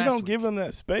if you last don't give week. them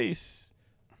that space,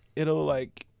 it'll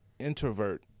like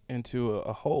introvert into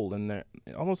a hole in their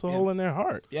almost a hole in their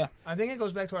heart. Yeah. I think it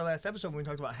goes back to our last episode when we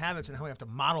talked about habits and how we have to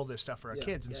model this stuff for our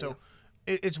kids. And so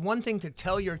it's one thing to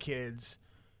tell your kids,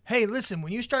 hey, listen,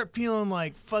 when you start feeling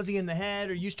like fuzzy in the head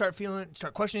or you start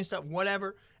questioning stuff,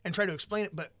 whatever, and try to explain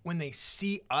it. But when they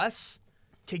see us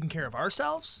taking care of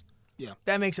ourselves,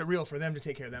 that makes it real for them to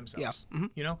take care of themselves. Yeah.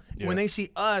 You know, Yeah. when they see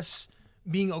us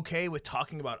being okay with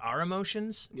talking about our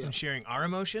emotions and sharing our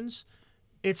emotions,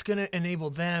 it's going to enable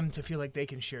them to feel like they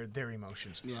can share their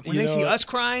emotions. Yeah. When You they see know, us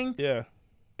crying, Yeah.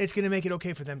 it's going to make it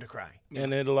okay for them to cry.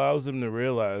 And it allows them to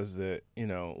realize that,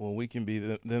 when we can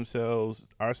be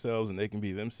ourselves, and they can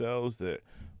be themselves, that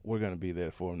we're going to be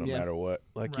there for them no matter what.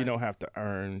 Like, you Right. don't have to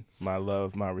earn my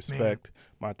love, my respect,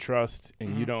 my trust,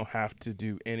 and you don't have to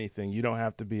do anything. You don't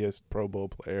have to be a Pro Bowl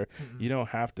player. You don't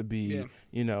have to be,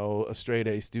 a straight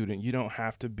A student. You don't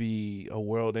have to be a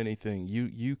world anything.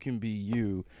 You can be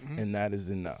you, and that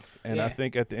is enough. And I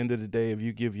think at the end of the day, if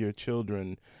you give your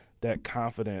children that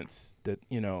confidence that,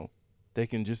 they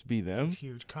can just be them. It's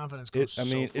huge. Confidence goes so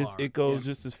far. It goes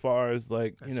just as far as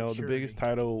like, That the biggest security.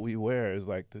 title we wear is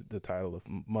like the title of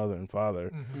mother and father.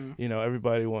 Mm-hmm.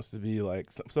 Everybody wants to be like,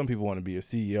 some people want to be a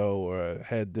CEO or a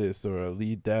head this or a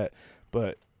lead that,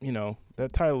 but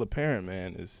that title of parent,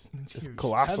 man, is huge.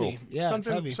 colossal. Heavy. Yeah, it's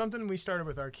heavy. Something we started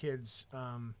with our kids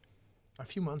a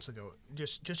few months ago,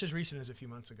 just as recent as a few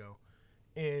months ago,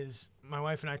 is my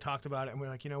wife and I talked about it, and we're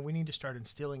like, we need to start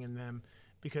instilling in them,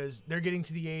 because they're getting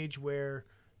to the age where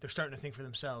they're starting to think for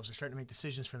themselves. They're starting to make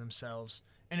decisions for themselves.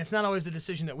 And it's not always the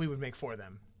decision that we would make for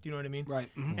them. Do you know what I mean? Right.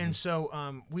 Mm-hmm. And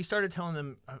so we started telling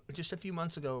them just a few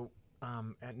months ago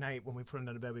at night when we put them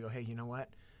down to bed, we go, hey, you know what?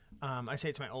 I say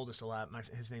it to my oldest a lot.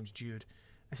 His name's Jude.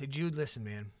 I say, Jude, listen,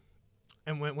 man.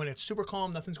 And when it's super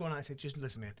calm, nothing's going on, I say, just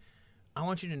listen, man. I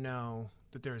want you to know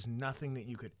that there is nothing that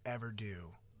you could ever do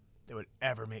that would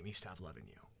ever make me stop loving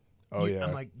you. Oh, yeah.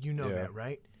 I'm like, you know Yeah. that,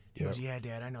 right? He Yeah. goes, yeah,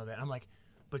 Dad, I know that. I'm like,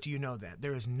 but do you know that?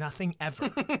 There is nothing ever,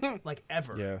 like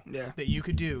ever, Yeah. that you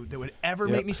could do that would ever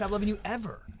Yep. make me stop loving you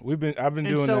ever. I've been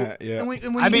And doing so, that. Yeah. And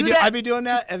when I you do that, be doing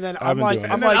that, and then I've been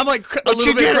doing I'm that. like, I'm like a but little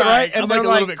you bit get it, crying. right? And I'm they're like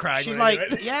a little bit crying she's when I like,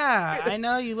 do it. yeah, I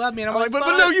know you love me, and I'm I'm like, like,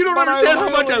 but no, you don't but understand how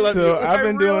much I love So you. I've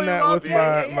been I doing really that love with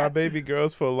you. my baby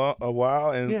girls for a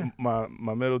while, and Yeah. my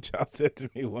middle child said to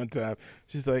me one time,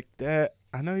 she's like, Dad,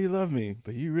 I know you love me,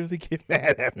 but you really get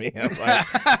mad at me. I'm like,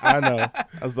 I know.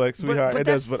 I was like, sweetheart, it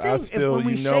that's does, but the I thing. still, When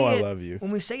we I say it- love you.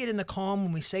 When we say it in the calm,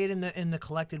 when we say it in the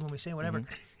collected, when we say whatever,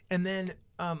 Mm-hmm. and then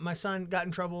my son got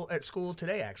in trouble at school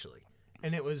today actually,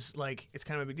 and it was like it's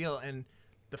kind of a big deal. And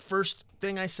the first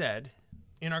thing I said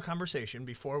in our conversation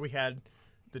before we had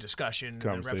the discussion,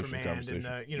 the reprimand, and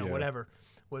the Yeah. whatever,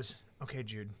 was, okay,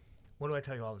 Jude, what do I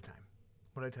tell you all the time?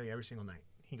 What do I tell you every single night?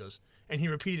 He goes, and he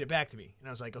repeated it back to me, and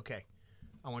I was like, okay,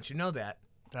 I want you to know that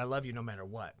I love you no matter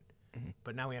what.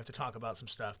 But now we have to talk about some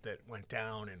stuff that went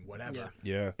down and whatever.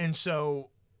 Yeah. And so,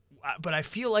 but I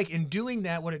feel like in doing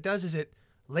that, what it does is it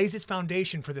lays its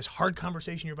foundation for this hard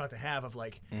conversation you're about to have of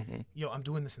like, yo, I'm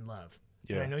doing this in love.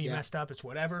 And Yeah. I know you messed up. It's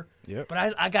whatever. Yep.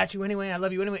 But I got you anyway. I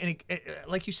love you anyway. And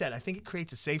like you said, I think it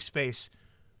creates a safe space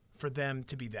for them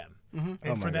to be them. And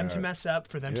Oh for my them to God. mess up,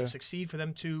 for them Yeah. to succeed, for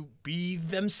them to be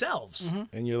themselves.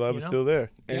 And your love is know? still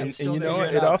there. Yeah, And, it's still you there. know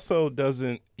what? Yeah. It also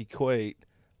doesn't equate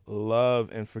love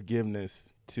and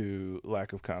forgiveness to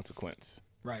lack of consequence.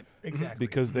 right, Exactly.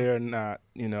 Because they are not,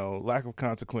 lack of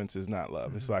consequence is not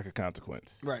love. It's lack of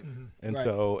consequence. right. And Right.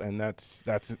 so, and that's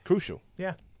crucial.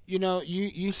 Yeah.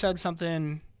 You said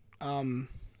something a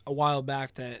while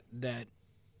back that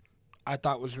I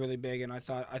thought was really big, and I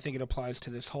think it applies to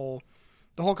the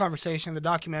whole conversation, the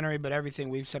documentary, but everything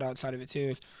we've said outside of it too.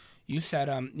 Is you said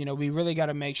we really got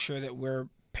to make sure that we're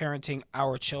parenting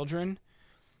our children.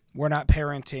 We're not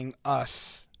parenting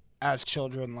us as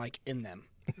children, like in them.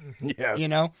 Yes.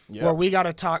 Yeah. Yeah. Where we got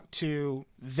to talk to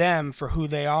them for who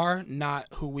they are, not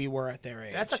who we were at their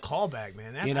age. That's a callback,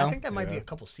 man. You know? I think that might be Yeah. a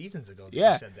couple seasons ago that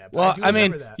Yeah. you said that. But Well, do I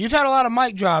mean, remember that. you've had a lot of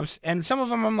mic drops, and some of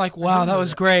them I'm like, wow, that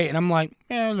was great, and I'm like,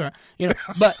 yeah, it was all right.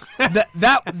 But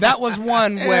that was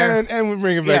one where. and we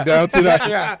bring it back Yeah. down to that.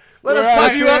 Yeah. Let us We're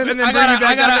pop out you to up it. and then I bring you gotta,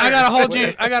 back up I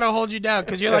there. gotta hold you down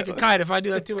because you're like a kite. If I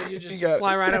do that too, you just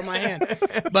fly right out of my hand.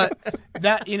 But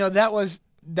that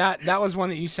was one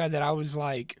that you said that I was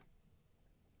like,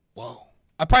 whoa.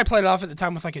 I probably played it off at the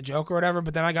time with like a joke or whatever,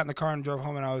 but then I got in the car and drove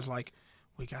home and I was like,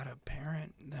 we gotta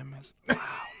parent them as wow,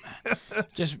 man.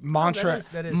 Just mantra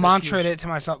that's mantra huge. it to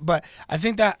myself. But I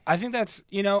think that's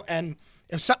and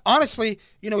if honestly,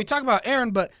 we talk about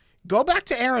Aaron, but go back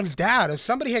to Aaron's dad. If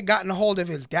somebody had gotten a hold of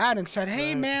his dad and said,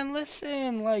 "Hey, man,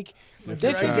 listen, like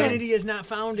this Your is identity is not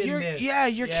found in this.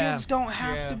 your kids don't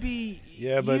have to be."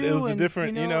 Yeah, but it was a and,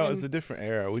 different, you know, it's a different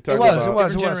era. We It talk was.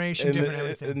 about Different generation, in different the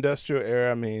everything. industrial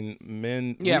era. I mean,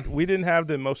 men. Yeah. we didn't have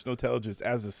the emotional intelligence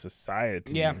as a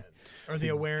society. Yeah. Or the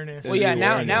awareness. Well, yeah, the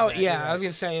now, awareness. I was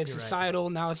gonna say it's You're right. societal.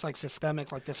 Now it's like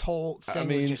systemic. Like this whole thing I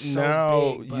mean, is just so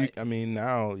now big.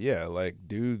 But yeah, like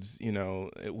dudes,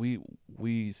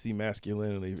 we see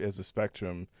masculinity as a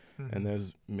spectrum, and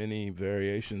there's many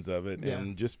variations of it. Yeah.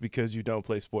 And just because you don't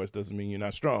play sports doesn't mean you're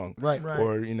not strong. right. Right.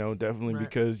 Or definitely Right.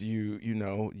 because you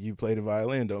play the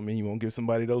violin don't mean you won't give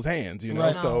somebody those hands.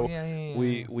 Right. So No,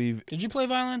 yeah. we've Did you play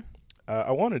violin?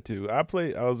 I wanted to. I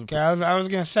was Okay, I was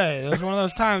gonna say it was one of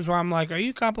those times where I'm like, "Are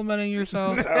you complimenting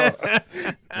yourself?"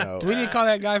 no. Do we need to call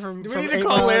that guy from? Do from we need to 8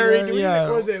 call Mile? Larry? Do we need to- Yeah,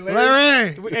 what was it,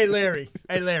 Larry. Hey, Larry.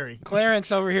 Hey, Larry. Clarence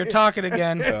over here talking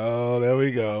again. Oh, there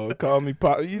we go. Call me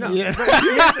Pop. Yeah. Here's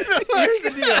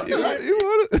the deal.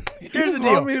 Here's the want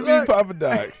deal. me to Look. be Papa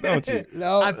Docs, don't you?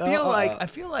 No, I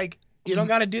feel like you don't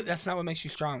gotta do. That's not what makes you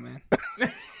strong, man.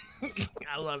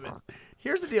 I love it.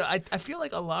 Here's the deal. I feel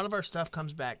like a lot of our stuff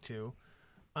comes back to,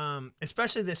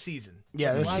 especially this season.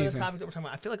 Yeah, this a lot of the season. topics that we're talking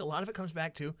about. I feel like a lot of it comes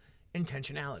back to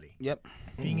intentionality. Yep.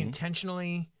 Being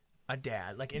intentionally a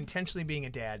dad, like intentionally being a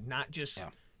dad, not just Yeah.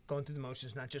 going through the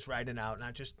motions, not just riding out,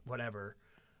 not just whatever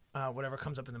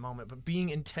comes up in the moment, but being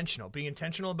intentional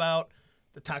about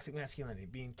the toxic masculinity,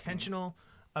 being intentional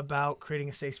about creating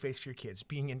a safe space for your kids,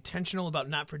 being intentional about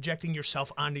not projecting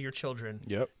yourself onto your children.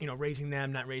 Yep. Raising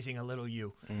them, not raising a little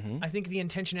you. I think the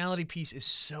intentionality piece is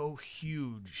so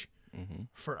huge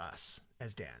for us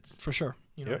as dads. For sure.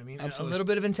 You know Yep. what I mean? Absolutely. A little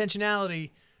bit of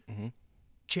intentionality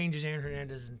changes Aaron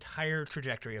Hernandez's entire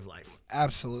trajectory of life.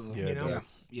 Absolutely. Yeah, You it know?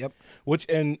 does. Yep. Which,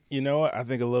 and I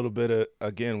think a little bit of,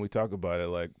 again, we talk about it,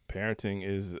 like parenting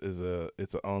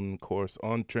it's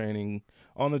on training,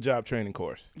 on the job training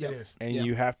course. Yep. It is. And Yeah.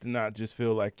 you have to not just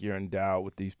feel like you're endowed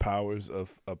with these powers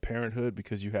of parenthood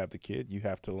because you have the kid. You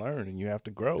have to learn and you have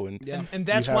to grow. And Yeah. And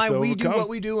that's have why to we do overcome. what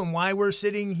we do and why we're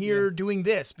sitting here doing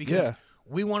this, because Yeah.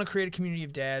 we want to create a community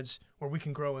of dads where we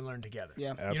can grow and learn together.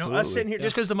 Yeah. Absolutely. Us sitting here,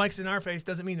 just because the mic's in our face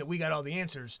doesn't mean that we got all the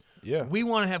answers. Yeah. We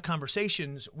want to have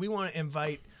conversations. We want to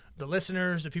invite the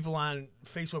listeners, the people on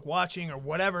Facebook watching or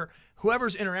whatever,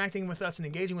 whoever's interacting with us and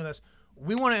engaging with us.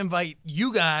 We want to invite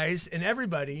you guys and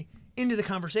everybody into the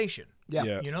conversation.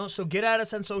 Yeah. Yeah. So get at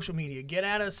us on social media. Get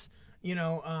at us, in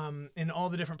all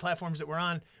the different platforms that we're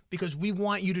on, because we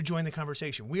want you to join the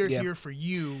conversation. We are Yeah. here for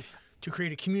you to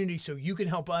create a community so you can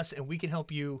help us and we can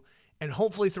help you. And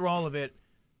hopefully through all of it,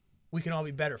 we can all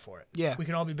be better for it. Yeah. We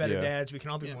can all be better Yeah. dads. We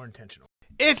can all be more intentional.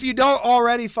 If you don't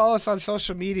already follow us on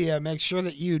social media, make sure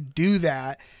that you do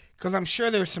that, because I'm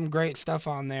sure there's some great stuff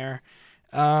on there.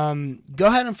 Go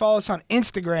ahead and follow us on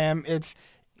Instagram. It's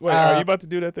Wait, are you about to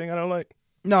do that thing I don't like?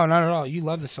 no, not at all. You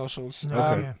love the socials.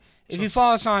 Okay. If you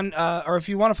follow us on, or if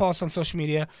you want to follow us on social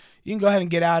media, you can go ahead and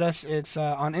get at us. It's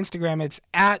on Instagram. It's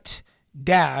at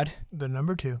dad, The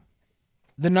number 2.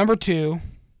 the number 2,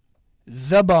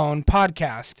 the bone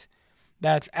podcast.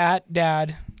 That's at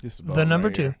dad, Just a bone The number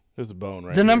right 2. here. There's a bone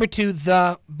right the here. number 2,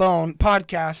 the bone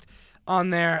podcast on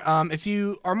there. If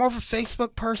you are more of a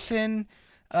Facebook person,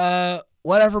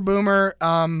 whatever boomer,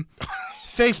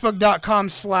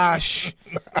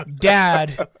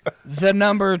 facebook.com/dad, the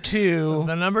number 2,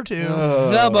 The number 2.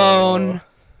 the bone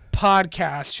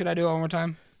podcast. Should I do it one more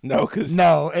time? No, because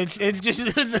No, it's just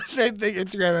it's the same thing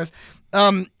Instagram is.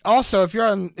 Also, if you're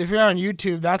on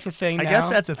YouTube, that's a thing I now. guess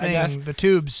that's a I guess thing. The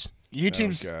tubes.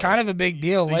 YouTube's Oh, God. kind of a big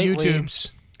deal The lately.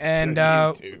 YouTubes. And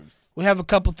YouTubes. we have a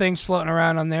couple things floating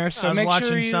around on there. So I was make watching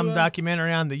sure you some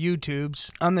documentary on the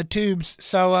YouTubes. on the tubes.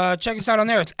 So check us out on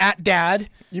there. It's at dad.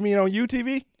 You mean on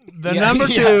UTV? The Yeah, number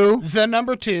yeah. 2. The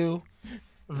number 2.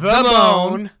 The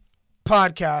Bone.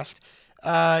 Podcast.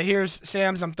 Here's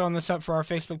Sam's. I'm throwing this up for our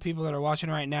Facebook people that are watching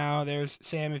right now. There's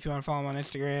Sam if you want to follow him on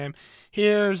Instagram.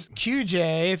 Here's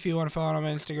QJ if you want to follow him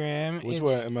on Instagram. Which It's,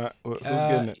 one am I? Who's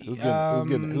getting it? Who's getting it? Who's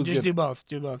getting it? Who's just getting do it? both.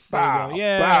 Do both. There Bow, you go.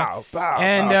 Yeah. bow, bow,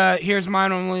 And bow. here's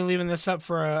mine. I'm only leaving this up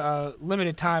for a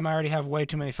limited time. I already have way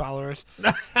too many followers.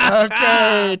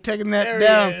 Okay, taking that There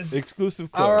down. he is. Exclusive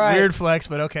All club. right. Weird flex,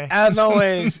 but okay. As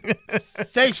always,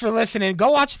 thanks for listening.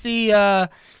 Go watch the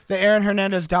Aaron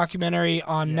Hernandez documentary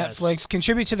on Yes. Netflix.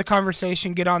 Contribute to the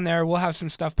conversation. Get on there. We'll have some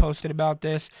stuff posted about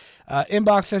this.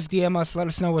 Inbox us, DM us. Let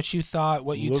us know what you thought,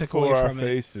 what you Look took for away our from it.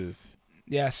 faces.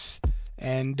 Yes.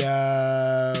 And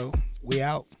we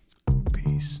out.